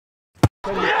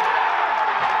7:45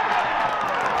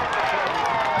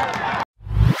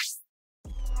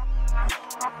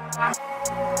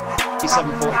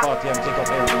 PM kick-off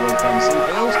here at the World Fantasy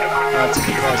Field.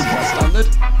 Ticket prices are standard.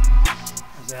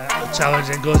 The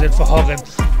challenging goes in for Hogan.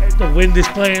 The wind is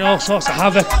playing all sorts of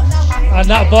havoc, and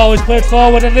that ball is played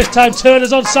forward, and this time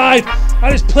Turner's onside,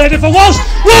 and it's played in for Walsh.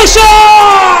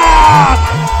 Walshaw!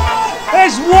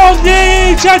 It's 1-0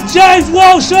 each, and James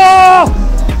Walshaw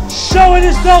showing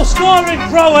his goal scoring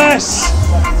prowess.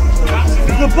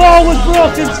 The ball was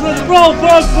broken through the ball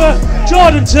for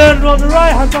Jordan Turner on the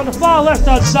right hand, on the far left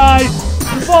hand side.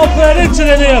 The ball played into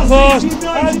the near post,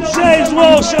 and James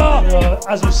Walshaw.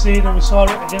 As we've seen and we saw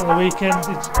it again on the weekend,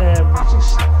 he's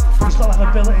got that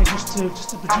ability just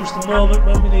to produce the moment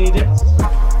when we need it.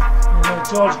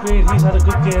 George Green, he's had a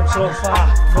good game so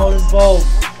far, more involved.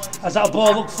 As that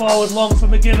ball looked forward long for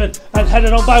McGibbon and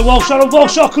headed on by Walshaw, and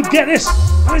Walshaw could get this.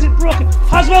 Or is it broken?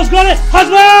 Haswell's got it!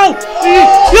 Haswell!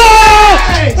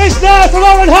 Yeah! It's there from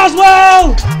Aaron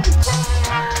Haswell!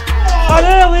 And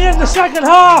early in the second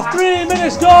half, 3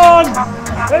 minutes gone.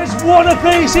 It's 1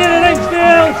 apiece here at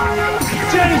Inchfield.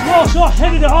 James Walshaw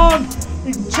headed it on.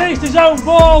 He chased his own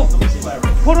ball.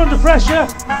 Put under pressure.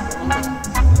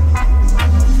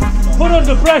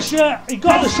 He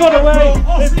got the shot away.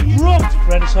 It broke.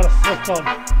 Brennan sort of flicked on.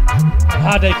 And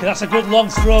Hardacre, that's a good long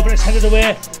throw, but it's headed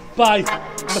away by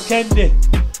McKendy.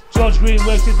 George Green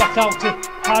worked it back out to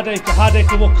Hardacre.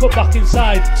 Hardacre will cut back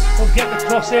inside. Will get the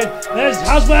cross in. There's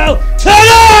Haswell.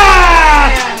 Turner!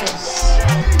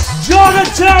 Jordan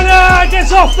Turner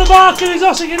gets off the mark in his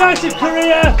Ossett United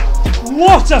career.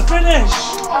 What a finish!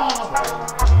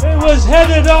 It was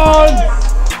headed on.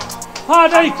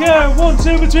 Hardacre,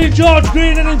 1-2 between George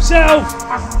Green and himself.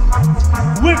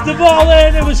 Whipped the ball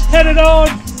in, it was headed on,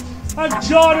 and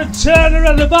Jordan Turner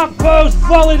at the back post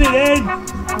volleyed it in.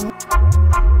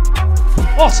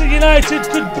 Ossett United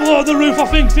could blow the roof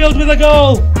off Inchfield with a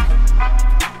goal.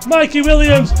 Mikey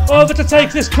Williams over to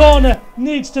take this corner,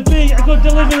 needs to be a good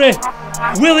delivery.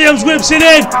 Williams whips it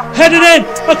in, headed in,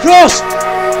 across.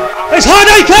 It's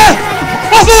Hardacre!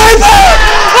 Off the way back!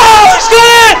 Oh, he's got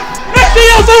it! It's the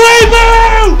off-away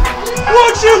move!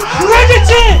 Would you credit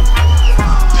it?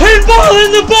 Pinball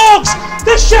in the box!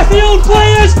 The Sheffield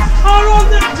players are on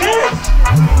the deck!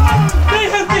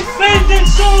 They have defended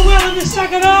so well in the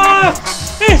second half!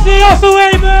 It's the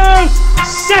off-away move!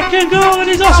 Second goal in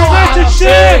his Ossett United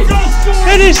shirt!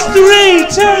 It is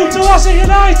 3-2 to Ossett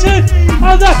United,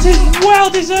 and that is well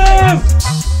deserved!